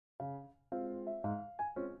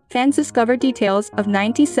Fans discover details of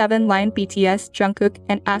 97-line BTS Jungkook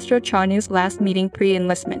and ASTRO Chonwoo's last meeting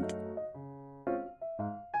pre-enlistment.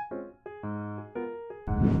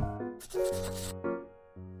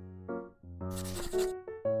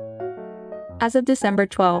 As of December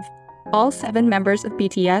 12, all 7 members of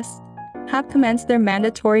BTS have commenced their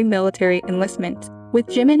mandatory military enlistment, with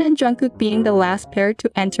Jimin and Jungkook being the last pair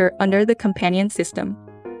to enter under the companion system.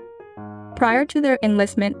 Prior to their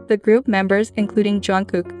enlistment, the group members, including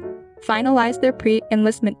Jungkook, finalized their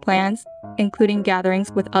pre-enlistment plans, including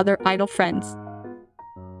gatherings with other idol friends.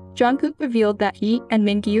 Jungkook revealed that he and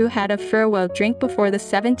Mingyu had a farewell drink before the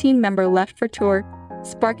 17-member left for tour,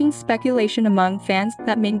 sparking speculation among fans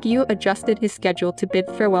that Mingyu adjusted his schedule to bid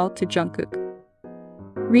farewell to Jungkook.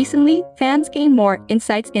 Recently, fans gained more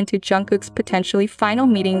insights into Jungkook's potentially final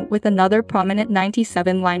meeting with another prominent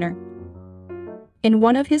 97-liner. In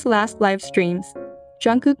one of his last live streams,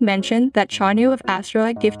 Jungkook mentioned that Chonwoo of ASTRO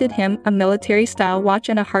had gifted him a military-style watch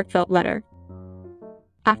and a heartfelt letter.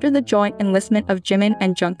 After the joint enlistment of Jimin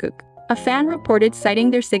and Jungkook, a fan reported citing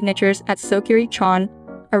their signatures at Sokiri-chon,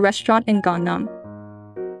 a restaurant in Gangnam.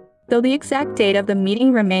 Though the exact date of the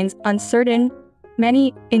meeting remains uncertain,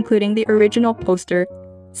 many, including the original poster,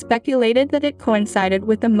 speculated that it coincided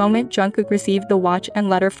with the moment Jungkook received the watch and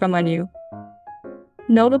letter from Eunwoo.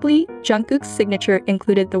 Notably, Jungkook's signature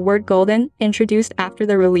included the word golden, introduced after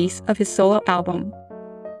the release of his solo album.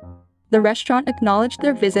 The restaurant acknowledged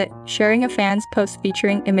their visit, sharing a fan's post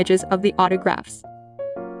featuring images of the autographs.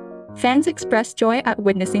 Fans expressed joy at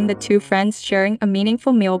witnessing the two friends sharing a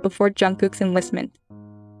meaningful meal before Jungkook's enlistment.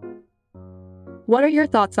 What are your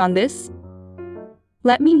thoughts on this?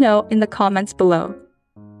 Let me know in the comments below.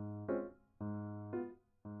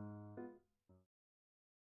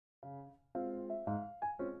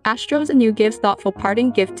 ASTRO's Eunwoo gives thoughtful parting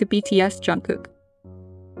gift to BTS Jungkook.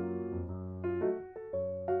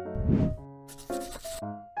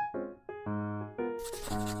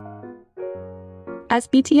 As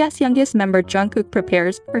BTS youngest member Jungkook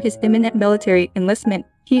prepares for his imminent military enlistment,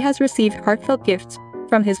 he has received heartfelt gifts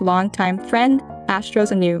from his longtime friend,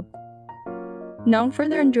 ASTRO's Eunwoo. Known for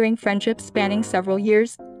their enduring friendship spanning several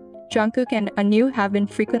years, Jungkook and Eunwoo have been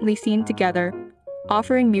frequently seen together,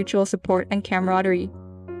 offering mutual support and camaraderie.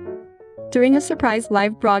 During a surprise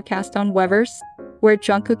live broadcast on Weverse, where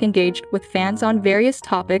Jungkook engaged with fans on various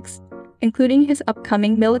topics, including his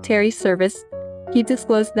upcoming military service, he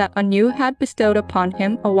disclosed that Eunwoo had bestowed upon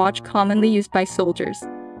him a watch commonly used by soldiers.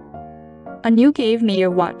 "Eunwoo gave me a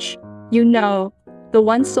watch. You know, the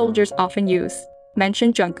one soldiers often use,"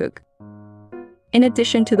 mentioned Jungkook. In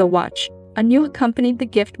addition to the watch, Eunwoo accompanied the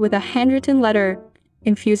gift with a handwritten letter,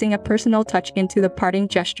 infusing a personal touch into the parting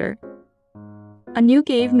gesture. "Eunwoo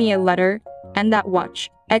gave me a letter, and that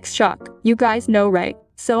watch. Shock. You guys know right,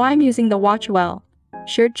 so I'm using the watch well,"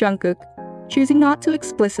 shared Jungkook, choosing not to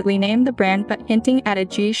explicitly name the brand but hinting at a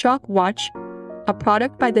G-Shock watch, a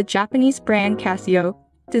product by the Japanese brand Casio,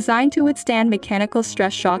 designed to withstand mechanical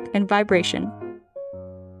stress shock and vibration.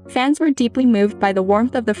 Fans were deeply moved by the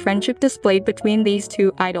warmth of the friendship displayed between these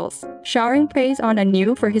two idols, showering praise on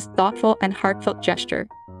Eunwoo for his thoughtful and heartfelt gesture.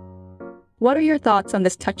 What are your thoughts on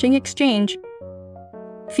this touching exchange?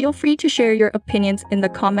 Feel free to share your opinions in the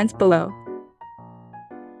comments below.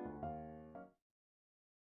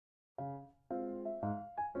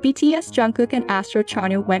 BTS Jungkook and ASTRO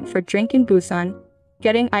Chonwoo went for a drink in Busan,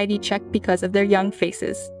 getting ID checked because of their young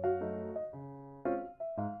faces.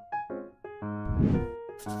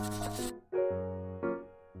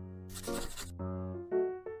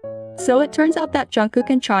 So it turns out that Jungkook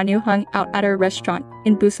and Chonwoo hung out at a restaurant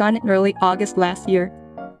in Busan in early August last year.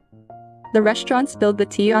 The restaurant spilled the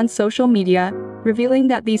tea on social media, revealing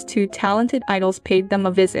that these two talented idols paid them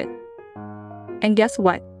a visit. And guess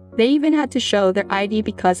what? They even had to show their ID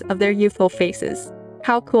because of their youthful faces.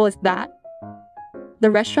 How cool is that? The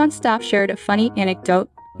restaurant staff shared a funny anecdote,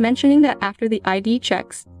 mentioning that after the ID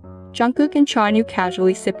checks, Jungkook and Chonwoo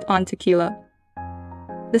casually sipped on tequila.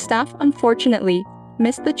 The staff unfortunately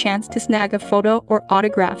missed the chance to snag a photo or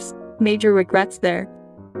autographs. Major regrets there.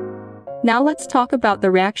 Now let's talk about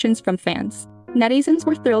the reactions from fans. Netizens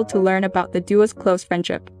were thrilled to learn about the duo's close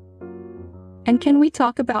friendship. And can we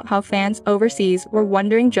talk about how fans overseas were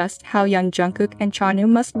wondering just how young Jungkook and Chonwoo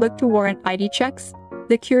must look to warrant ID checks?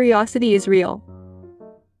 The curiosity is real.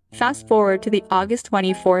 Fast forward to the August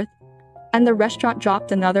 24th, and the restaurant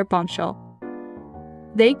dropped another bombshell.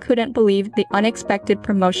 They couldn't believe the unexpected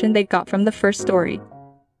promotion they got from the first story.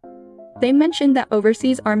 They mentioned that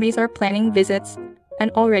overseas armies are planning visits,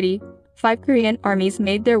 and already, 5 Korean armies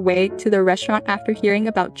made their way to the restaurant after hearing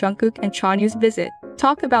about Jungkook and Chonwoo's visit.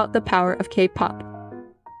 Talk about the power of K-pop.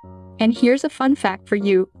 And here's a fun fact for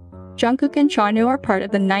you, Jungkook and Eunwoo are part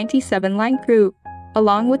of the 97 line crew,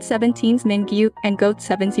 along with 17's Mingyu and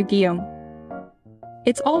GOT7's Yoongi.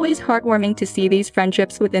 It's always heartwarming to see these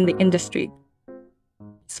friendships within the industry.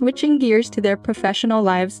 Switching gears to their professional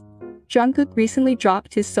lives, Jungkook recently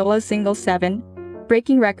dropped his solo single 7,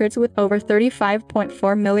 breaking records with over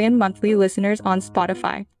 35.4 million monthly listeners on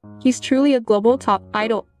Spotify. He's truly a global top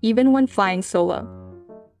idol, even when flying solo.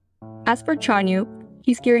 As for Eunwoo,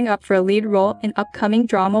 he's gearing up for a lead role in upcoming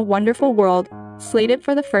drama Wonderful World, slated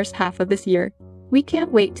for the first half of this year. We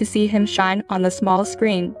can't wait to see him shine on the small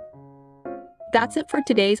screen. That's it for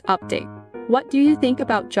today's update. What do you think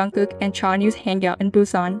about Jungkook and Eunwoo's hangout in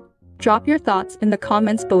Busan? Drop your thoughts in the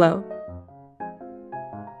comments below.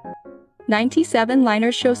 97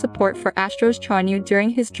 liners show support for ASTRO's Eunwoo during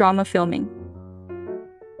his drama filming.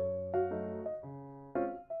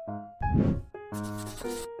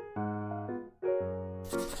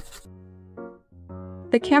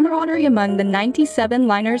 The camaraderie among the 97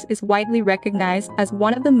 liners is widely recognized as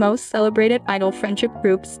one of the most celebrated idol friendship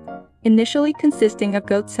groups, initially consisting of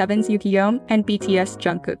GOT7's Yoongi and BTS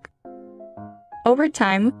Jungkook. Over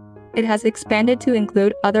time, it has expanded to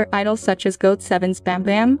include other idols such as GOT7's Bam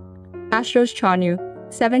Bam, ASTRO's Eunwoo,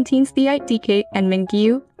 17's DK and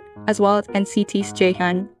Mingyu, as well as NCT's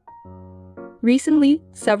Jaehyun. Recently,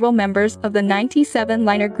 several members of the 97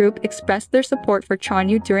 liner group expressed their support for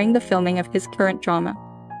Eunwoo during the filming of his current drama.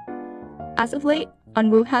 As of late,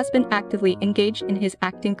 Eunwoo has been actively engaged in his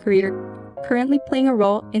acting career, currently playing a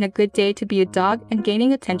role in A Good Day to Be a Dog and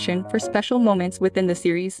gaining attention for special moments within the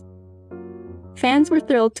series. Fans were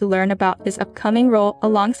thrilled to learn about his upcoming role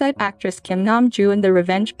alongside actress Kim Nam-joo in the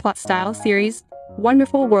revenge plot-style series,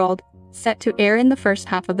 Wonderful World, set to air in the first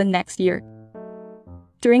half of the next year.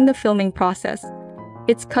 During the filming process,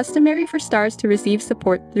 it's customary for stars to receive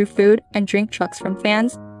support through food and drink trucks from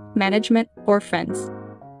fans, management, or friends.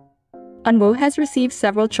 Eunwoo has received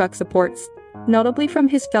several truck supports, notably from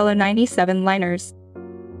his fellow 97 liners.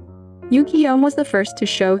 Yoongi was the first to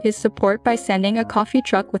show his support by sending a coffee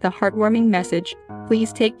truck with a heartwarming message,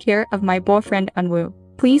 "Please take care of my boyfriend Eunwoo.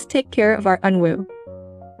 Please take care of our Eunwoo."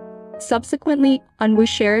 Subsequently, Eunwoo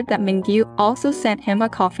shared that Mingyu also sent him a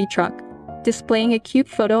coffee truck, displaying a cute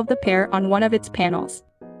photo of the pair on one of its panels.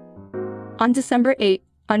 On December 8,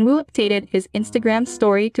 Eunwoo updated his Instagram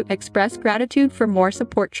story to express gratitude for more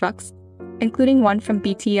support trucks, including one from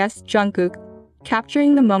BTS Jungkook,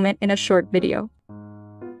 capturing the moment in a short video.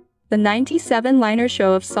 The 97 liner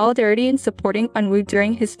show of solidarity in supporting Eunwoo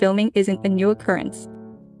during his filming isn't a new occurrence.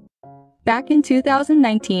 Back in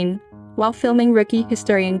 2019, while filming Rookie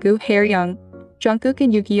historian Gu Hae-young, Jungkook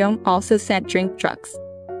and Yoongi also sent drink trucks.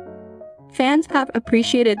 Fans have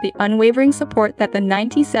appreciated the unwavering support that the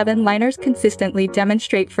 97 liners consistently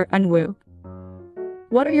demonstrate for Eunwoo.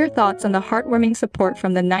 What are your thoughts on the heartwarming support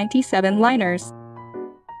from the 97 liners?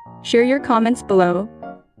 Share your comments below.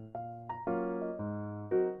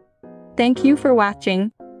 Thank you for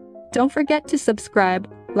watching. Don't forget to subscribe,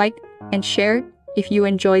 like, and share if you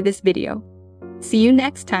enjoy this video. See you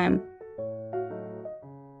next time.